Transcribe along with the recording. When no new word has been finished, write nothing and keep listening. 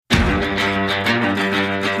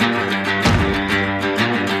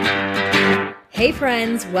Hey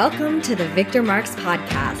friends, welcome to the Victor Marks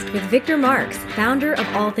Podcast with Victor Marks, founder of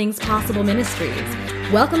All Things Possible Ministries.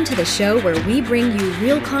 Welcome to the show where we bring you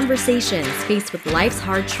real conversations faced with life's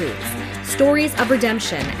hard truths, stories of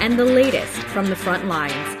redemption, and the latest from the front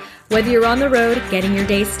lines. Whether you're on the road, getting your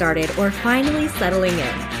day started, or finally settling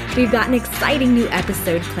in, we've got an exciting new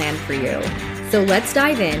episode planned for you. So let's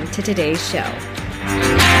dive into today's show.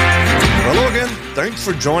 Hello again. Thanks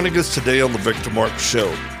for joining us today on the Victor Marks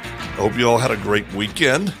Show. I hope you all had a great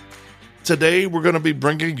weekend. Today, we're going to be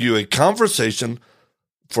bringing you a conversation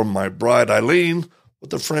from my bride, Eileen,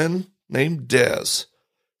 with a friend named Des.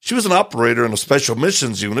 She was an operator in a special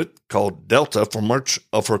missions unit called Delta for much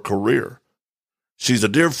of her career. She's a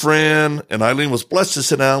dear friend, and Eileen was blessed to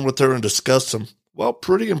sit down with her and discuss some,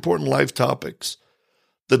 pretty important life topics.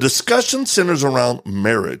 The discussion centers around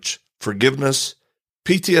marriage, forgiveness,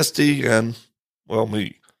 PTSD, and,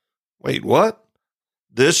 me. Wait, what?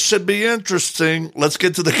 This should be interesting. Let's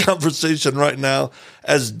get to the conversation right now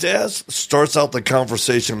as Des starts out the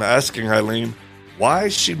conversation asking Eileen why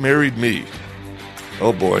she married me.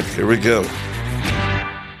 Oh boy, here we go.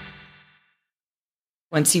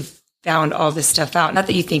 Once you've found all this stuff out, not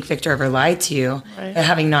that you think Victor ever lied to you, right, but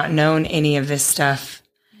having not known any of this stuff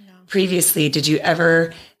previously, did you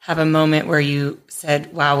ever have a moment where you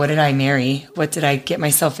said, wow, what did I marry? What did I get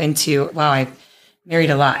myself into? Wow, I married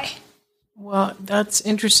a lie. Well, that's an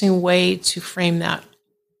interesting way to frame that.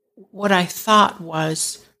 What I thought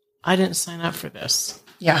was, I didn't sign up for this.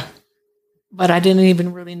 Yeah. But I didn't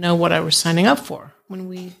even really know what I was signing up for. When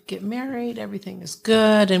we get married, everything is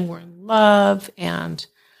good and we're in love. And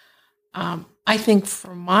I think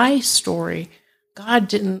for my story, God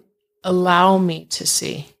didn't allow me to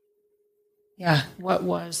see what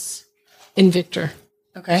was in Victor.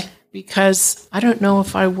 Okay. Because I don't know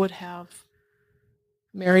if I would have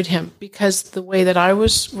married him, because the way that I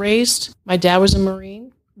was raised, my dad was a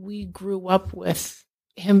Marine. We grew up with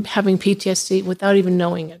him having PTSD without even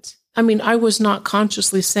knowing it. I mean, I was not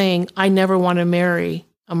consciously saying, I never want to marry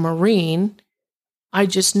a Marine. I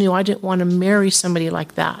just knew I didn't want to marry somebody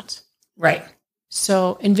like that. Right.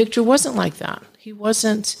 So, and Victor wasn't like that. He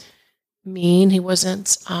wasn't mean. He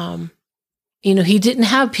wasn't, he didn't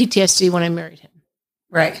have PTSD when I married him.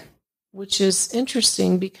 Right. Which is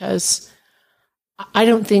interesting because I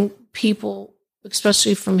don't think people,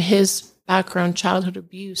 especially from his background, childhood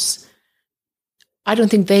abuse, I don't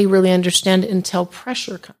think they really understand it until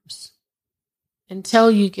pressure comes.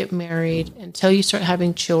 Until you get married, until you start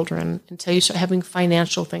having children, until you start having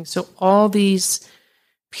financial things. So all these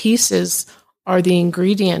pieces are the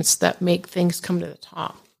ingredients that make things come to the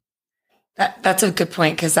top. That's a good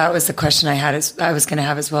point, because that was the question I was going to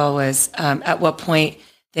have as well, was at what point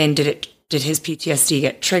then did his PTSD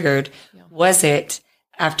get triggered? Yeah. Was it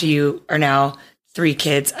after you are now 3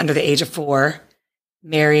 kids under the age of 4,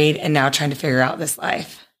 married, and now trying to figure out this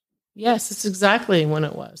life? Yes, it's exactly when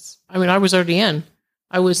it was. I mean, I was already in.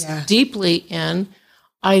 I was deeply in.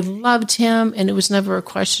 I loved him, and it was never a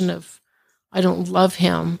question of, I don't love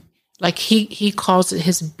him. Like he calls it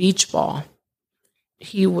his beach ball.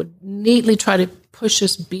 He would neatly try to push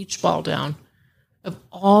his beach ball down of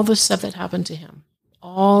all the stuff that happened to him,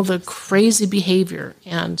 all the crazy behavior.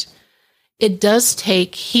 And it does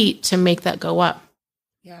take heat to make that go up.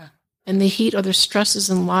 Yeah. And the heat are the stresses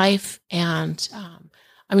in life. And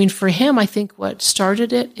for him, I think what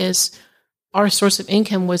started it is our source of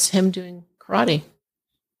income was him doing karate.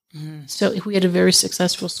 Mm-hmm. So we had a very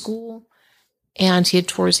successful school, and he had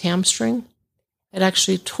tore his hamstring. It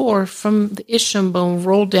actually tore from the ischium bone,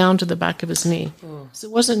 rolled down to the back of his knee. Ooh. So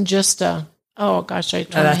it wasn't just I tore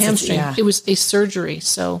my hamstring. It was a surgery.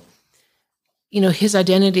 So, his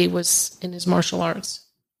identity was in his martial arts.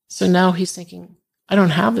 So now he's thinking, I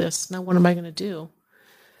don't have this. Now what am I going to do?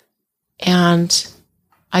 And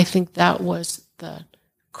I think that was the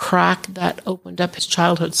crack that opened up his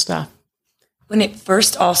childhood stuff. When it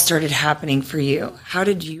first all started happening for you, how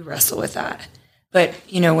did you wrestle with that? But,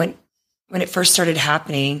 when it first started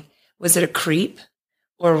happening, was it a creep,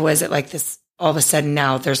 or was it like this, all of a sudden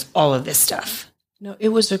now there's all of this stuff? No, it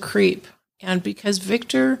was a creep. And because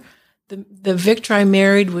Victor, the Victor I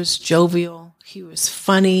married was jovial. He was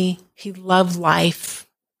funny. He loved life.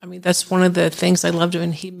 I mean, that's one of the things I loved him,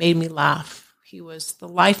 and he made me laugh. He was the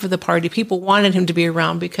life of the party. People wanted him to be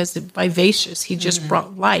around because of vivacious. He just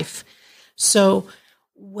brought life. So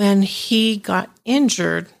when he got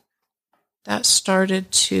injured, that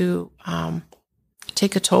started to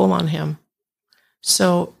take a toll on him.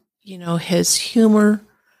 So, his humor,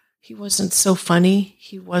 he wasn't so funny.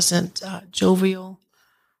 He wasn't jovial.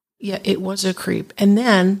 Yeah, it was a creep. And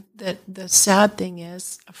then the sad thing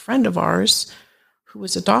is, a friend of ours who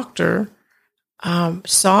was a doctor,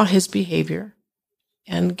 saw his behavior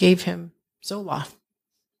and gave him Zoloft.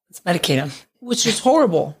 Let's medicate him. Which is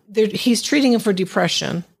horrible. He's treating him for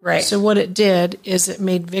depression. Right. So what it did is it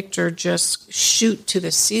made Victor just shoot to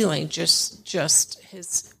the ceiling, just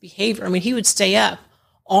his behavior. I mean, he would stay up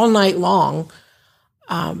all night long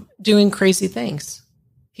doing crazy things.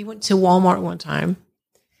 He went to Walmart one time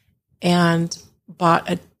and bought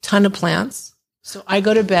a ton of plants. So I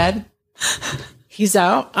go to bed. He's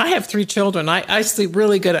out. I have 3 children. I sleep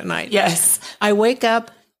really good at night. Yes. I wake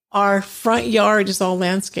up. Our front yard is all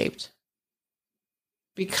landscaped.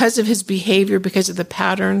 Because of his behavior, because of the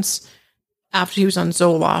patterns, after he was on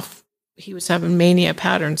Zoloft, he was having mania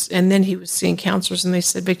patterns. And then he was seeing counselors, and they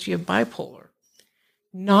said, Victor, you have bipolar.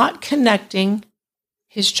 Not connecting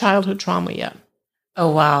his childhood trauma yet.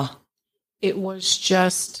 Oh, wow. It was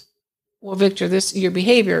just, well, Victor, your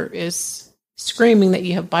behavior is screaming that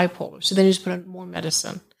you have bipolar. So then you just put on more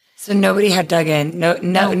medicine. So nobody had dug in. No.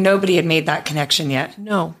 Nobody had made that connection yet.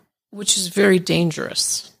 No, which is very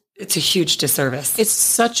dangerous. It's a huge disservice. It's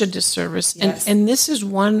such a disservice. Yes. And this is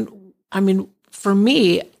one, I mean, for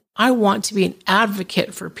me, I want to be an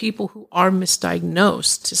advocate for people who are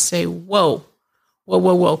misdiagnosed to say, whoa.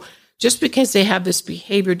 Just because they have this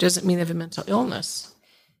behavior doesn't mean they have a mental illness.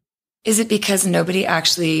 Is it because nobody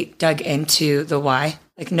actually dug into the why?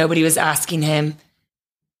 Like nobody was asking him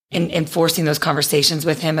and forcing those conversations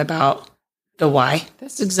with him about the why?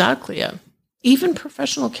 That's exactly it. Even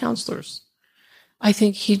professional counselors. I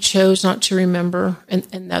think he chose not to remember.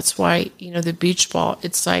 And that's why, the beach ball,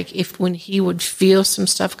 it's like when he would feel some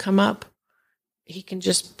stuff come up, he can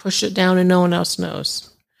just push it down and no one else knows.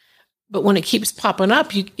 But when it keeps popping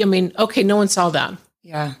up, okay, no one saw that.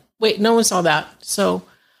 Yeah. Wait, no one saw that. So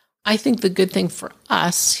I think the good thing for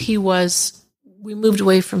us, we moved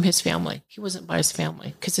away from his family. He wasn't by his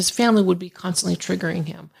family because his family would be constantly triggering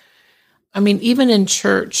him. I mean, even in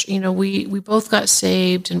church, we both got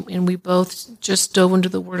saved and we both just dove into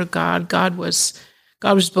the Word of God. God was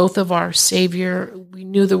both of our Savior. We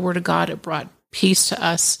knew the Word of God. It brought peace to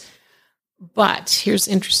us. But here's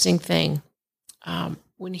the interesting thing.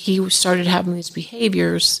 When he started having these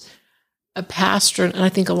behaviors, a pastor, and I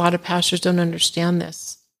think a lot of pastors don't understand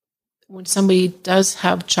this, when somebody does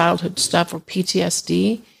have childhood stuff or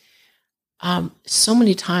PTSD, so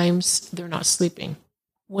many times they're not sleeping.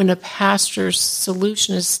 When a pastor's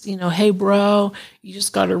solution is, hey, bro, you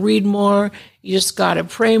just got to read more, you just got to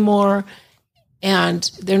pray more, and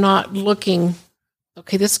they're not looking,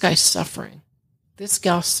 okay, this guy's suffering. This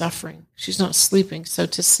gal's suffering. She's not sleeping. So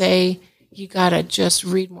to say you got to just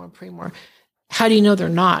read more and pray more, how do you know they're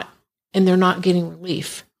not? And they're not getting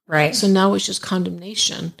relief. Right. So now it's just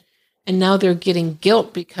condemnation. And now they're getting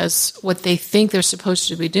guilt because what they think they're supposed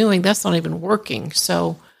to be doing, that's not even working.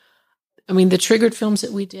 So the triggered films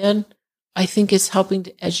that we did, I think is helping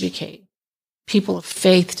to educate people of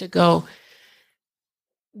faith to go,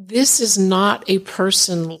 this is not a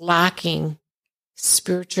person lacking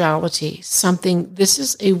spirituality, this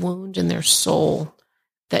is a wound in their soul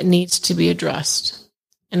that needs to be addressed.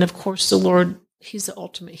 And of course, the Lord, He's the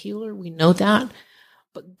ultimate healer. We know that.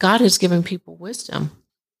 But God has given people wisdom.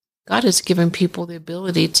 God has given people the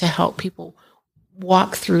ability to help people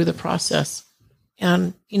walk through the process.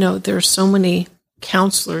 And, there are so many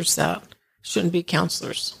counselors that shouldn't be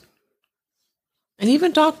counselors. And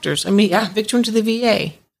even doctors. Victor went to the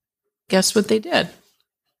VA. Guess what they did?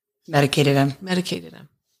 Medicated him.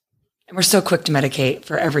 And we're so quick to medicate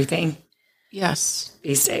for everything. Yes.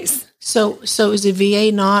 These days. So is the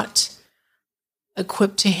VA not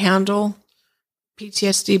equipped to handle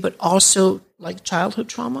PTSD, but also like childhood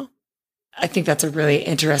trauma? I think that's a really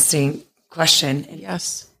interesting question. And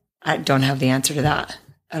yes. I don't have the answer to that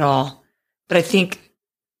at all. But I think,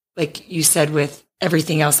 like you said, with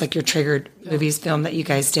everything else, like your triggered movies, film that you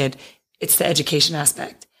guys did, it's the education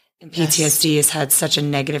aspect. And PTSD has had such a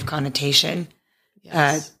negative connotation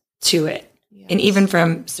to it. Yes. And even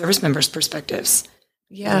from service members' perspectives.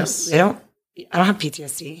 Yes. I don't have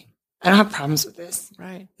PTSD. I don't have problems with this.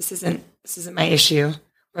 Right. This isn't my issue.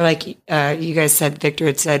 Or like you guys said, Victor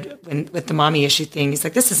had said with the mommy issue thing, he's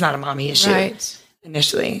like, this is not a mommy issue. Right.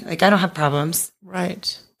 Initially. Like, I don't have problems.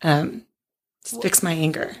 Right. Fix my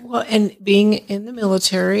anger. Well, and being in the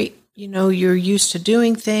military, you're used to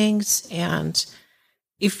doing things. And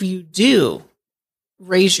if you do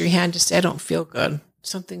raise your hand to say, I don't feel good,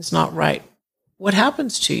 something's not right, what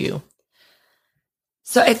happens to you?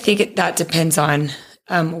 So I think that depends on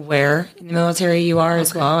where in the military you are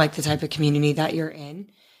as well, like the type of community that you're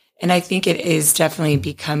in. And I think it is definitely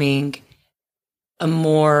becoming a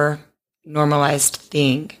more normalized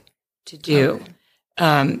thing to do.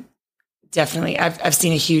 Okay. Definitely. I've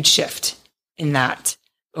seen a huge shift in that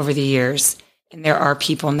over the years. And there are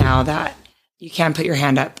people now that you can put your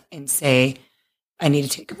hand up and say, I need to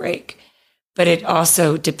take a break. But it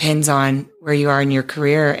also depends on where you are in your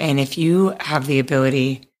career. And if you have the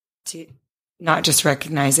ability to not just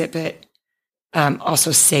recognize it, but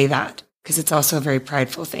also say that, because it's also a very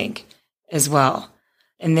prideful thing as well.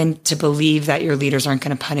 And then to believe that your leaders aren't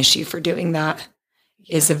going to punish you for doing that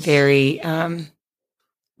is a very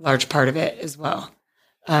large part of it as well.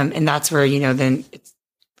 And that's where, then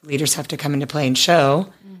leaders have to come into play and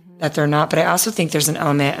show that they're not. But I also think there's an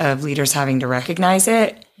element of leaders having to recognize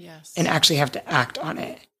it and actually have to act on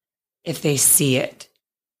it if they see it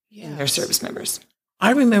in their service members.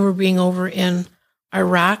 I remember being over in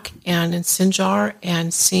Iraq and in Sinjar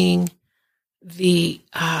and seeing the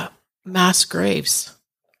mass graves.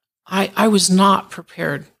 I was not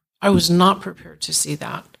prepared. I was not prepared to see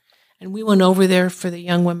that. And we went over there for the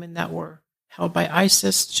young women that were held by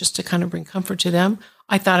ISIS just to kind of bring comfort to them.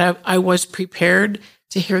 I thought I was prepared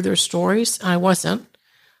to hear their stories. And I wasn't.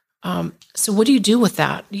 So what do you do with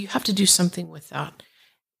that? You have to do something with that,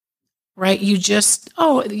 right?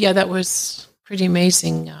 That was pretty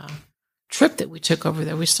amazing trip that we took over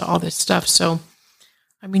there. We saw all this stuff. So,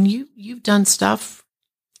 I mean, you've done stuff.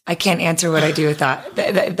 I can't answer what I do with that.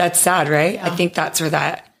 That's sad, right? Yeah. I think that's where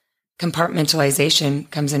that compartmentalization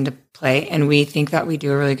comes into play. And we think that we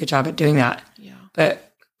do a really good job at doing that. Yeah.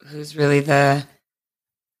 But who's really the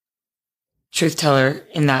truth teller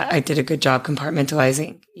in that? I did a good job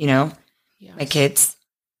compartmentalizing, my kids,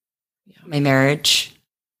 my marriage.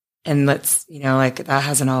 And that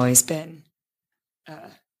hasn't always been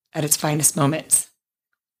at its finest moments.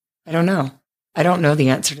 I don't know. I don't know the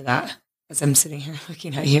answer to that as I'm sitting here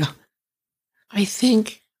looking at you. I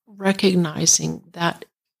think recognizing that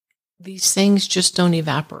these things just don't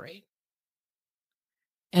evaporate.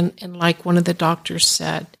 And like one of the doctors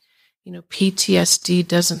said, PTSD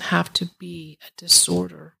doesn't have to be a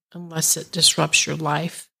disorder unless it disrupts your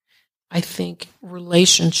life. I think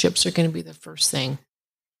relationships are going to be the first thing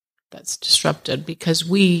that's disrupted because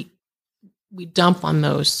we dump on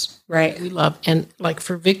those. Right. We love. And like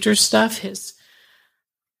for Victor's stuff,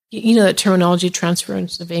 that terminology,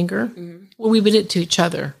 transference of anger. Mm-hmm. Well, we did it to each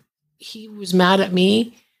other. He was mad at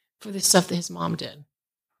me for the stuff that his mom did.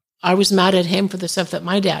 I was mad at him for the stuff that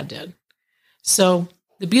my dad did. So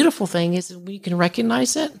the beautiful thing is that we can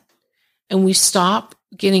recognize it and we stop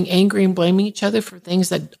getting angry and blaming each other for things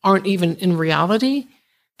that aren't even in reality.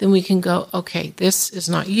 Then we can go, okay, this is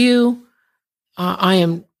not you. I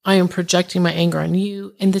am projecting my anger on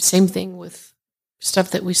you. And the same thing with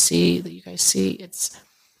stuff that we see, that you guys see.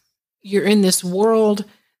 You're in this world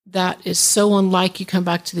that is so unlike. You come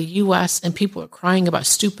back to the U.S. and people are crying about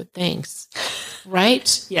stupid things,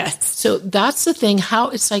 right? Yes. So that's the thing. How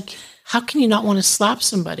can you not want to slap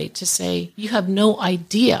somebody to say you have no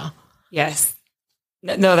idea? Yes.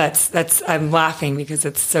 No, that's. I'm laughing because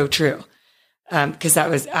it's so true. Because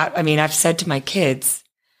I've said to my kids,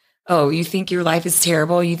 oh, you think your life is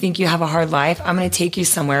terrible? You think you have a hard life? I'm going to take you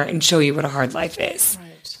somewhere and show you what a hard life is. Right.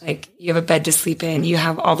 Like you have a bed to sleep in. You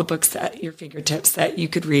have all the books at your fingertips that you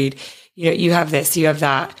could read. You have this, you have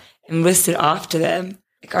that, and list it off to them.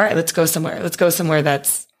 Like, all right, let's go somewhere. Let's go somewhere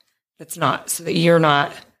that's not, so that you're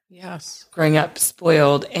not growing up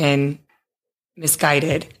spoiled and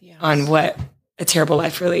misguided on what a terrible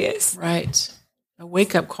life really is. Right. A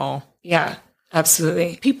wake-up call. Yeah,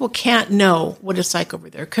 absolutely. People can't know what it's like over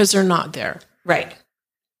there because they're not there. Right.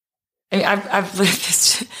 I mean, I've lived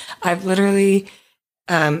this. I've literally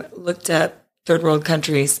looked up third world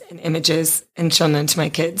countries and images and shown them to my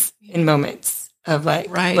kids in moments of like,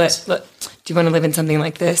 look, do you want to live in something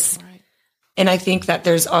like this? Right. And I think that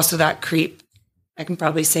there's also that creep. I can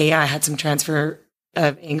probably say, I had some transfer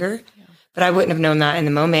of anger, but I wouldn't have known that in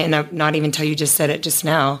the moment. And not even until you just said it just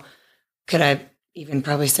now, could I even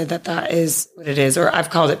probably said that is what it is. Or I've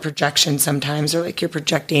called it projection sometimes, or like you're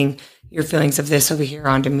projecting your feelings of this over here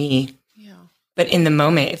onto me. But in the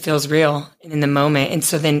moment, it feels real and in the moment. And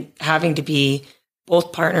so then having to be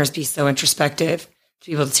both partners, be so introspective to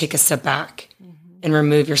be able to take a step back and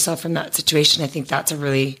remove yourself from that situation. I think that's a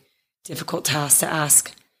really difficult task to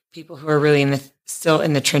ask people who are really still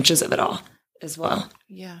in the trenches of it all as well.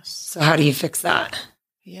 Yes. So how do you fix that?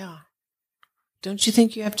 Yeah. Don't you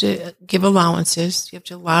think you have to give allowances? You have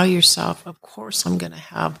to allow yourself, of course, I'm going to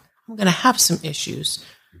have some issues.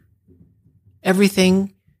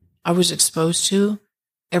 Everything I was exposed to,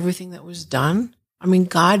 everything that was done. I mean,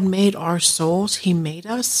 God made our souls. He made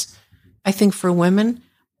us. I think for women,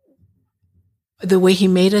 the way he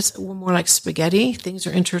made us, we're more like spaghetti. Things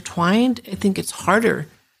are intertwined. I think it's harder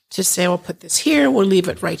to say, we'll put this here, we'll leave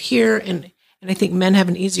it right here. And I think men have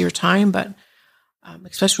an easier time, but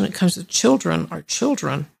especially when it comes to children, our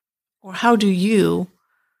children, or how do you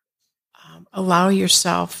allow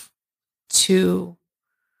yourself to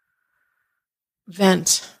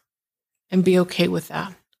vent and be okay with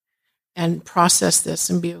that and process this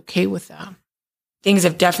and be okay with that? Things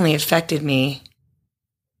have definitely affected me,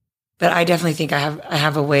 but I definitely think I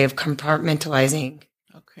have a way of compartmentalizing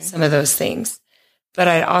some of those things. But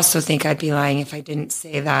I also think I'd be lying if I didn't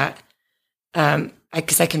say that,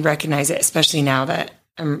 because I can recognize it, especially now that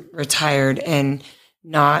I'm retired and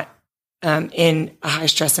not in a high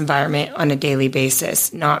stress environment on a daily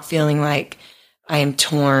basis, not feeling like I am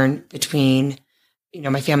torn between,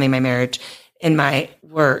 my family, my marriage, and my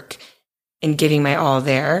work, and giving my all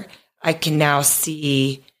there. I can now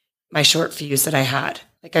see my short fuse that I had.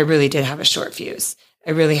 Like, I really did have a short fuse.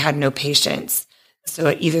 I really had no patience.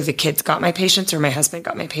 So either the kids got my patience or my husband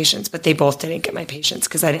got my patience, but they both didn't get my patience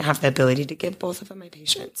because I didn't have the ability to give both of them my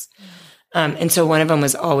patience. And so one of them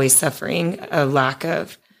was always suffering a lack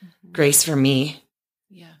of grace for me.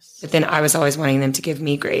 Yes. But then I was always wanting them to give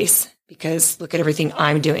me grace because look at everything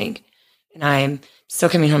I'm doing. And I'm still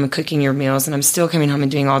coming home and cooking your meals, and I'm still coming home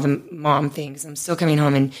and doing all the mom things. I'm still coming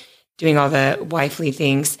home and doing all the wifely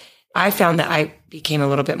things. I found that I became a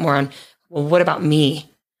little bit more on, well, what about me?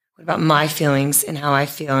 What about my feelings and how I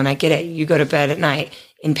feel? And I get it. You go to bed at night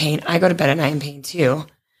in pain. I go to bed at night in pain too.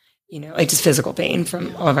 Like just physical pain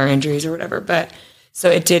from all of our injuries or whatever. But so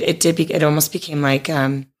it almost became like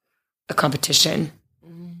a competition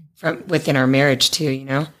from within our marriage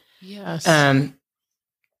too, Yes. And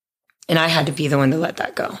I had to be the one to let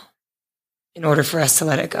that go in order for us to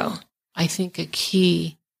let it go. I think a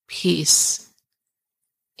key piece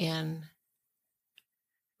in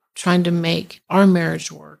trying to make our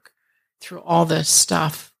marriage work through all this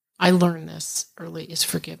stuff, I learned this early, is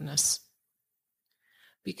forgiveness.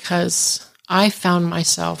 Because I found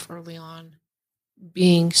myself early on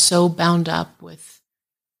being so bound up with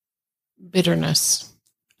bitterness,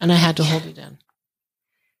 and I had to hold it in.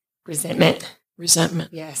 Resentment.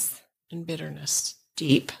 Yes. And bitterness.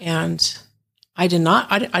 Deep. And I didn't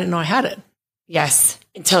know I had it. Yes.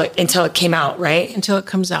 Until it came out, right? Until it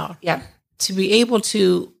comes out. Yeah. To be able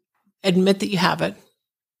to admit that you have it,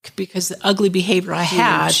 because the ugly behavior I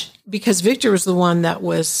had, because Victor was the one that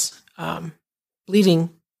was bleeding,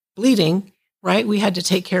 right? We had to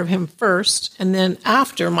take care of him first, and then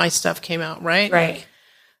after my stuff came out, right? Right.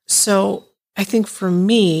 So I think for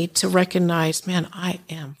me to recognize, man, I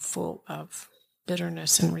am full of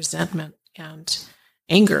bitterness and resentment and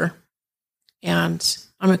anger, and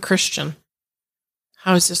I'm a Christian.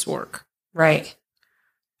 How does this work? Right.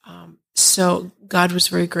 So God was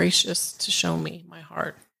very gracious to show me my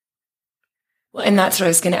heart. Well, and that's what I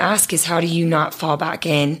was going to ask is, how do you not fall back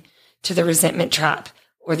in to the resentment trap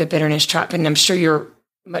or the bitterness trap? And I'm sure you're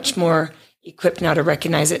much more equipped now to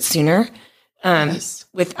recognize it sooner, Yes.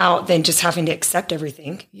 without then just having to accept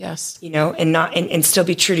everything. Yes. And still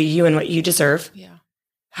be true to you and what you deserve. Yeah.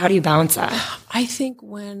 How do you balance that? I think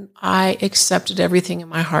when I accepted everything in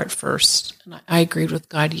my heart first, and I agreed with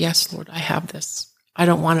God, yes, Lord, I have this. I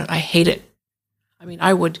don't want it. I hate it. I mean,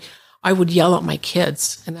 I would yell at my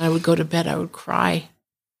kids, and then I would go to bed. I would cry.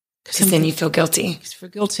 Because then you feel guilty. Feel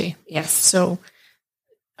guilty. Yes. So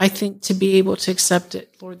I think to be able to accept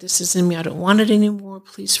it, Lord, this is in me. I don't want it anymore.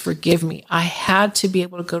 Please forgive me. I had to be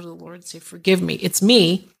able to go to the Lord and say, forgive me. It's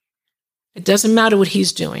me. It doesn't matter what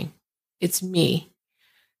he's doing. It's me.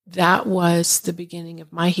 That was the beginning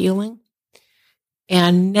of my healing.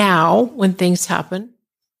 And now when things happen,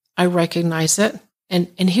 I recognize it. And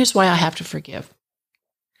here's why I have to forgive.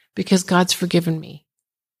 Because God's forgiven me.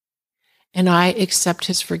 And I accept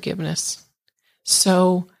his forgiveness.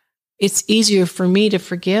 So it's easier for me to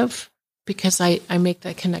forgive because I make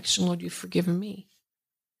that connection. Lord, you've forgiven me.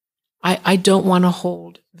 I don't want to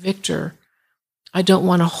hold Victor. I don't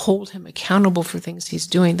want to hold him accountable for things he's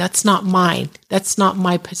doing. That's not mine. That's not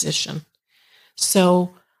my position.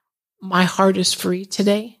 So my heart is free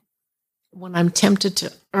today. When I'm tempted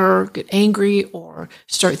to get angry or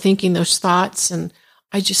start thinking those thoughts, and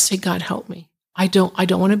I just say, God, help me. I don't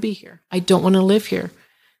want to be here. I don't want to live here.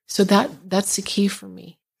 So that's the key for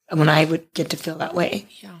me. When I would get to feel that way,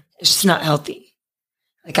 Yeah. It's just not healthy.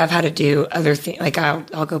 Like, I've had to do other things. Like,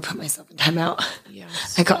 I'll go put myself in timeout.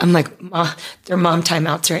 Yes. I'm like, they're mom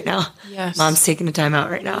timeouts right now. Yes. Mom's taking a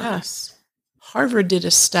timeout right now. Yes. Harvard did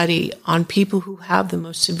a study on people who have the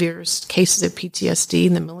most severest cases of PTSD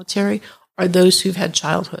in the military are those who've had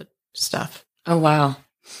childhood stuff. Oh, wow.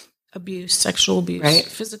 Abuse, sexual abuse, Right.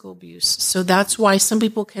 physical abuse. So that's why some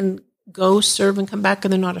people can go serve and come back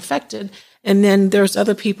and they're not affected. And then there's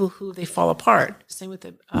other people who they fall apart. Same with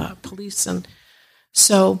the police. And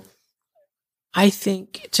so I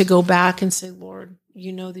think to go back and say, Lord,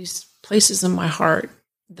 you know these places in my heart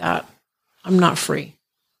that I'm not free.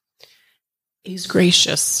 He's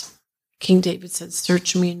gracious. King David said,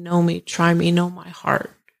 search me, know me, try me, know my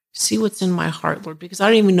heart. See what's in my heart, Lord, because I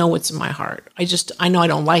don't even know what's in my heart. I know I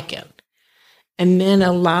don't like it. And then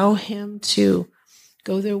allow him to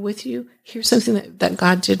go there with you. Here's something that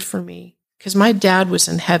God did for me, because my dad was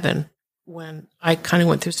in heaven when I kind of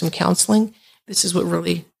went through some counseling. This is what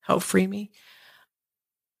really helped free me.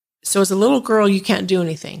 So as a little girl, you can't do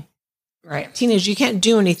anything. Right. Teenage, you can't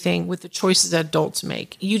do anything with the choices that adults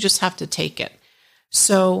make. You just have to take it.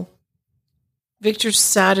 So Victor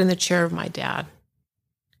sat in the chair of my dad,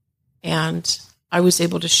 and I was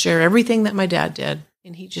able to share everything that my dad did,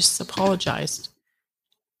 and he just apologized.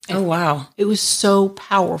 Oh, wow. It was so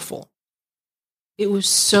powerful. It was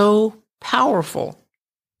so powerful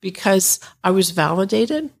because I was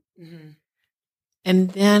validated, and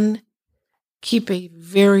then keep a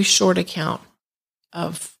very short account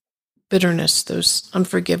of bitterness, those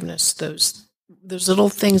unforgiveness, those little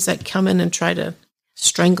things that come in and try to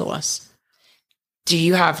strangle us. Do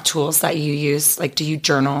you have tools that you use? Like, do you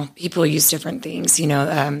journal? People use different things,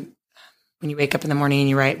 when you wake up in the morning and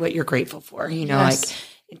you write what you're grateful for, Yes.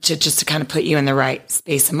 like to kind of put you in the right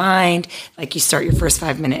space of mind. Like, you start your first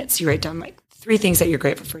 5 minutes, you write down like 3 things that you're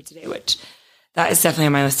grateful for today, which that is definitely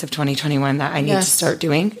on my list of 2021 that I need to start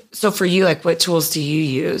doing. So for you, like, what tools do you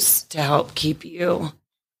use to help keep you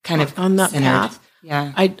kind of on that centered? path?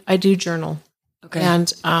 Yeah. I do journal. Okay.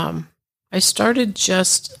 And I started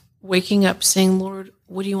just waking up saying, Lord,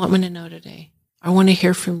 what do you want me to know today? I want to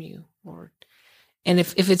hear from you, Lord. And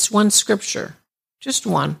if it's one scripture, just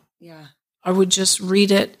one, Yeah. I would just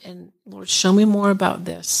read it and, Lord, show me more about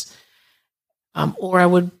this. Or I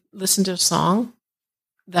would listen to a song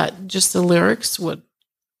that just the lyrics would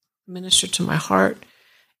minister to my heart.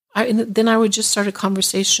 And then I would just start a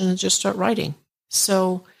conversation and just start writing.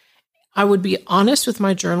 So I would be honest with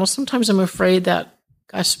my journal. Sometimes I'm afraid that,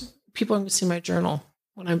 gosh, people are going to see my journal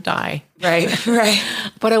when I die. Right. Right.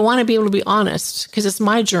 But I want to be able to be honest because it's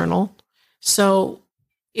my journal. So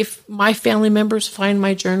if my family members find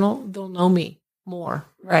my journal, they'll know me more.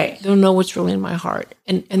 Right. They'll know what's really in my heart.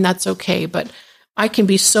 And that's okay. But I can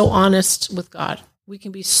be so honest with God. We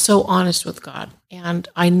can be so honest with God. And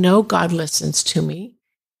I know God listens to me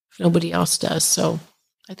if nobody else does. So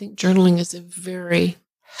I think journaling is a very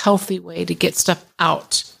healthy way to get stuff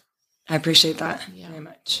out. I appreciate that very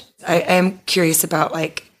much. I am curious about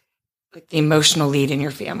like the emotional lead in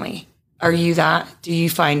your family. Are you that? Do you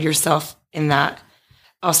find yourself in that?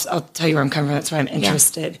 I'll tell you where I'm coming from. That's why I'm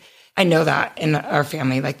interested. I know that in our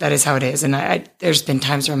family, like that is how it is. And there's been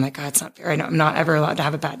times where I'm like, God, it's not fair. I know I'm not ever allowed to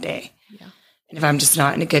have a bad day. Yeah. And if I'm just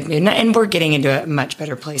not in a good mood, and we're getting into a much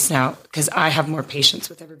better place now because I have more patience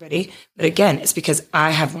with everybody. But again, it's because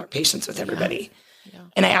I have more patience with everybody. Yeah.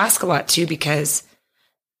 And I ask a lot too, because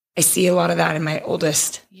I see a lot of that in my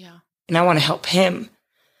oldest. Yeah. And I want to help him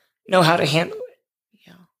know how to handle it.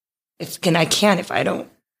 Yeah. I can if I don't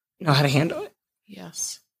know how to handle it.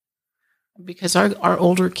 Yes. Because our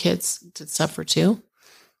older kids did suffer too.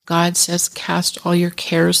 God says, cast all your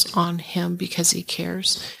cares on him because he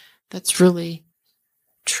cares. That's really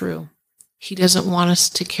true. He doesn't want us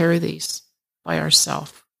to carry these by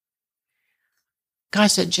ourselves.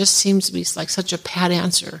 Gosh, it just seems to be like such a pat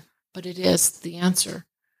answer, but it is the answer.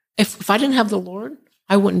 If I didn't have the Lord,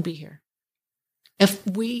 I wouldn't be here. If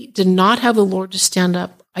we did not have the Lord to stand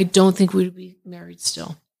up, I don't think we would be married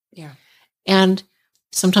still. Yeah. And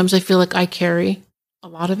sometimes I feel like I carry a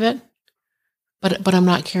lot of it, but I'm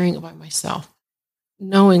not carrying it by myself.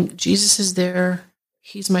 Knowing Jesus is there,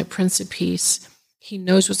 he's my Prince of Peace. He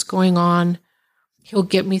knows what's going on. He'll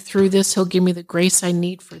get me through this. He'll give me the grace I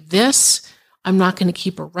need for this. I'm not going to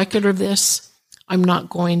keep a record of this. I'm not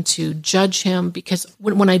going to judge him because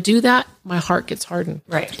when I do that, my heart gets hardened.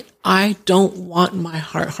 Right. I don't want my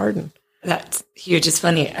heart hardened. That's huge. It's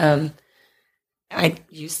funny. I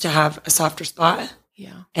used to have a softer spot.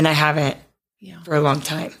 Yeah. And I haven't for a long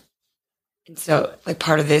time. And so like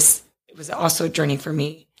part of this, it was also a journey for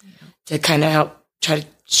me to kind of help try to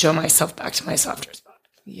show myself back to my softer spot.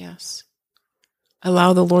 Yes.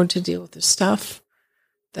 Allow the Lord to deal with the stuff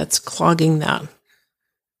that's clogging that,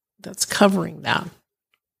 that's covering that.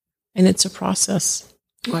 And it's a process.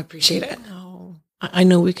 Oh, I appreciate it. Oh, I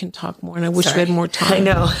know we can talk more, and I wish we had more time. I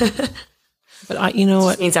know. But you know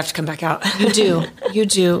what? It means I have to come back out. You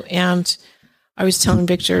do. And I was telling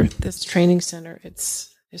Victor, this training center,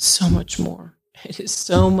 it's so much more. It is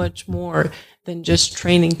so much more than just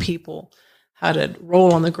training people how to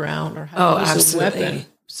roll on the ground or how to use a weapon.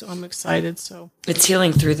 So I'm excited. So it's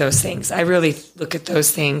healing through those things. I really look at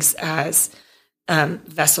those things as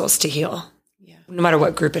vessels to heal. Yeah. No matter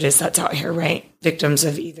what group it is that's out here, right? Victims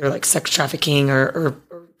of either like sex trafficking or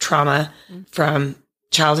trauma from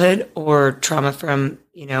childhood, or trauma from,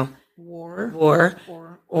 war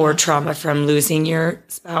or trauma from losing your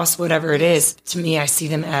spouse, whatever it is. To me, I see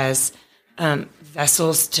them as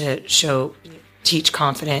vessels to teach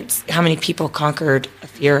confidence. How many people conquered a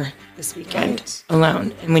fear this weekend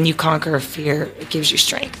alone? And when you conquer a fear, it gives you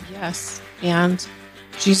strength. Yes. And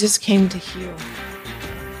Jesus came to heal.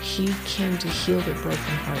 He came to heal the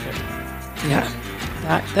brokenhearted. Yeah.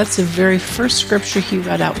 That's the very first scripture he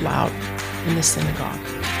read out loud in the synagogue.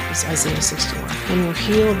 Is Isaiah 61. When we're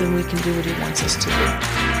healed, then we can do what he wants us to do.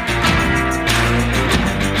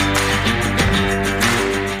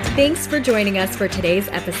 Thanks for joining us for today's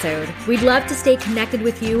episode. We'd love to stay connected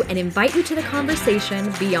with you and invite you to the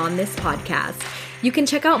conversation beyond this podcast. You can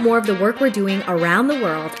check out more of the work we're doing around the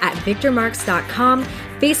world at victormarks.com,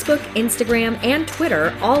 Facebook, Instagram, and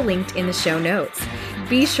Twitter, all linked in the show notes.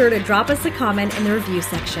 Be sure to drop us a comment in the review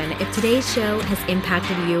section if today's show has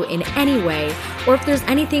impacted you in any way, or if there's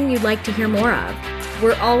anything you'd like to hear more of.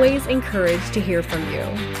 We're always encouraged to hear from you.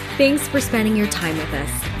 Thanks for spending your time with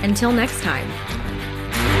us. Until next time.